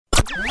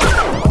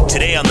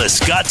Today on The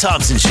Scott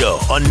Thompson Show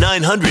on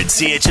 900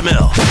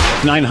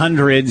 CHML.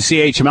 900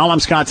 CHML.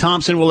 I'm Scott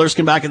Thompson. Will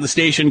Erskine back at the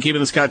station,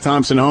 keeping the Scott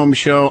Thompson Home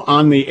Show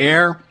on the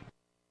air.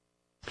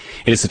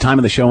 It is the time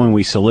of the show when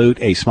we salute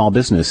a small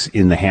business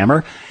in the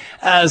Hammer.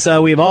 As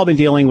we've all been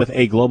dealing with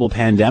a global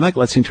pandemic,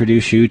 let's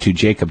introduce you to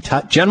Jacob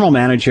Tutt, General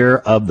Manager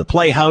of the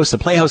Playhouse. The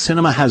Playhouse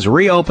Cinema has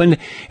reopened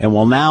and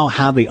will now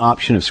have the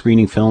option of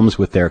screening films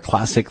with their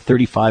classic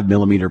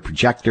 35mm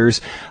projectors.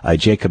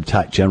 Jacob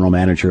Tutt, General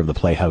Manager of the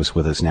Playhouse,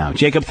 with us now.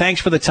 Jacob,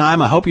 thanks for the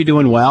time. I hope you're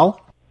doing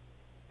well.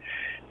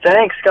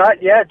 Thanks,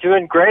 Scott. Yeah,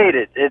 doing great.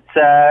 It's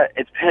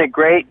been a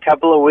great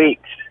couple of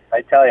weeks,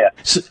 I tell you.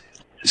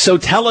 So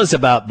tell us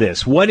about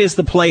this. What is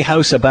the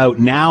Playhouse about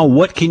now?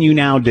 What can you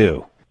now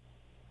do?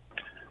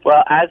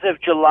 Well, as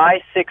of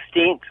July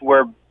 16th,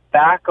 we're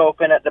back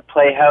open at the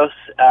Playhouse.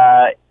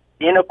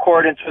 In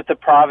accordance with the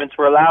province,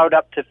 we're allowed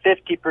up to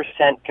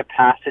 50%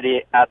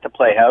 capacity at the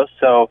Playhouse.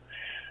 So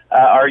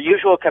our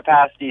usual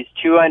capacity is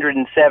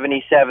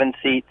 277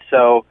 seats,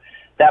 so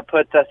that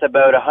puts us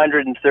about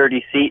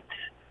 130 seats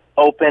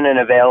open and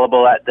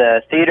available at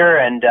the theater,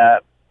 and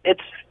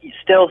it's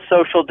still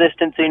social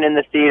distancing in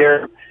the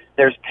theater.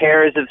 There's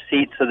pairs of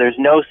seats, so there's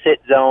no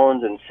sit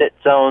zones and sit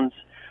zones,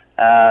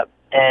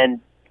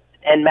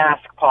 and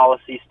mask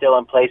policy still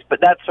in place, but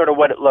that's sort of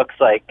what it looks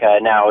like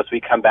now as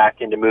we come back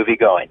into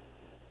movie-going.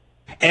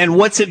 And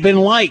what's it been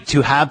like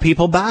to have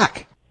people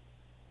back?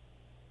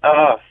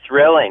 Oh,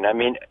 thrilling. I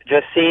mean,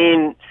 just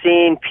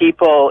seeing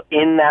people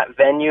in that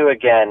venue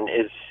again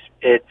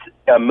it's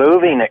a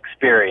moving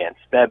experience.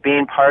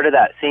 Being part of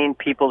that, seeing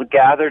people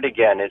gathered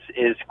again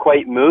is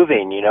quite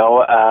moving, you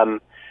know.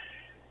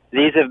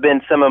 These have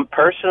been some of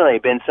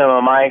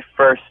my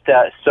first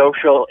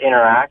social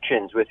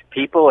interactions with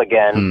people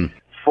again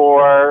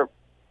for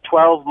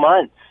 12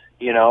 months,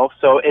 you know.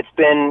 So it's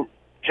been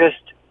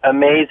just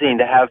amazing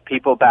to have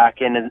people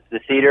back in the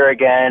theater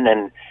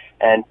again,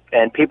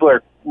 and people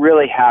are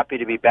really happy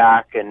to be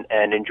back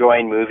and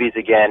enjoying movies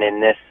again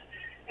in this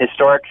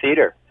historic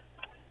theater.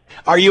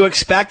 Are you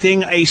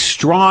expecting a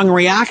strong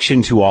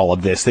reaction to all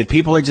of this, that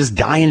people are just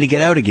dying to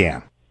get out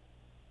again?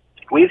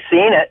 We've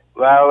seen it.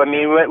 Well, I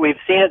mean, we've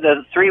seen it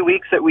the 3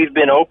 weeks that we've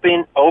been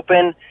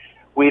open.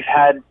 We've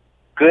had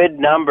good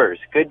numbers,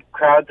 good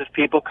crowds of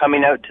people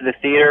coming out to the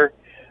theater.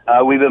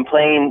 We've been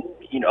playing,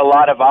 a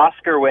lot of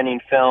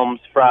Oscar-winning films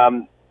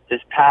from this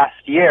past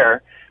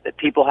year that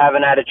people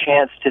haven't had a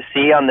chance to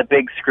see on the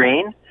big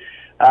screen.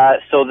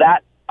 So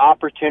that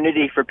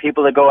opportunity for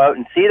people to go out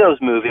and see those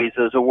movies,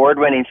 those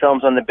award-winning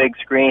films on the big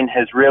screen,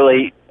 has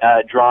really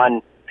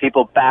drawn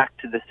people back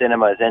to the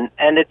cinemas.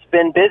 And it's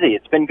been busy.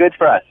 It's been good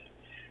for us.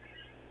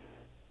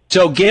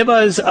 So give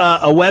us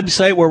a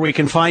website where we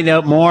can find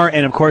out more,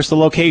 and, of course, the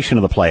location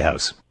of the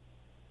Playhouse.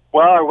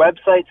 Well, our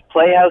website's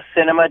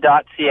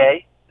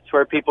playhousecinema.ca. It's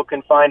where people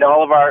can find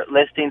all of our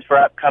listings for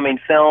upcoming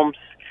films.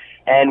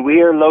 And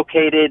we are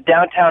located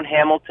downtown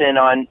Hamilton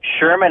on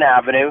Sherman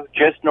Avenue,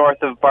 just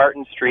north of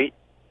Barton Street.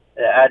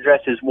 The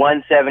address is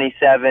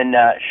 177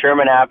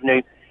 Sherman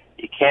Avenue.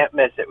 You can't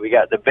miss it. We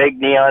got the big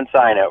neon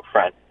sign out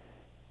front.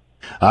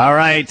 All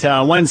right,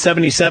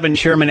 177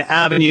 Sherman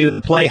Avenue.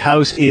 The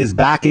Playhouse is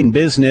back in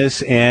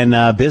business,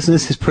 and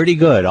business is pretty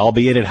good,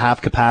 albeit at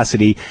half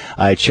capacity.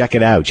 Check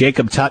it out.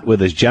 Jacob Tutt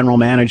with us, General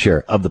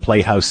Manager of the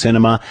Playhouse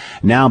Cinema,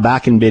 now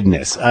back in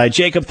business.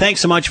 Jacob, thanks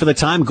so much for the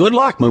time. Good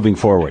luck moving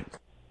forward.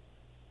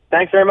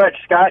 Thanks very much,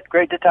 Scott.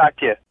 Great to talk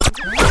to you.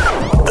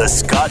 The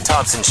Scott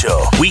Thompson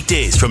Show,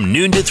 weekdays from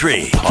noon to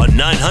 3 on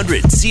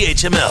 900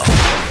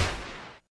 CHML.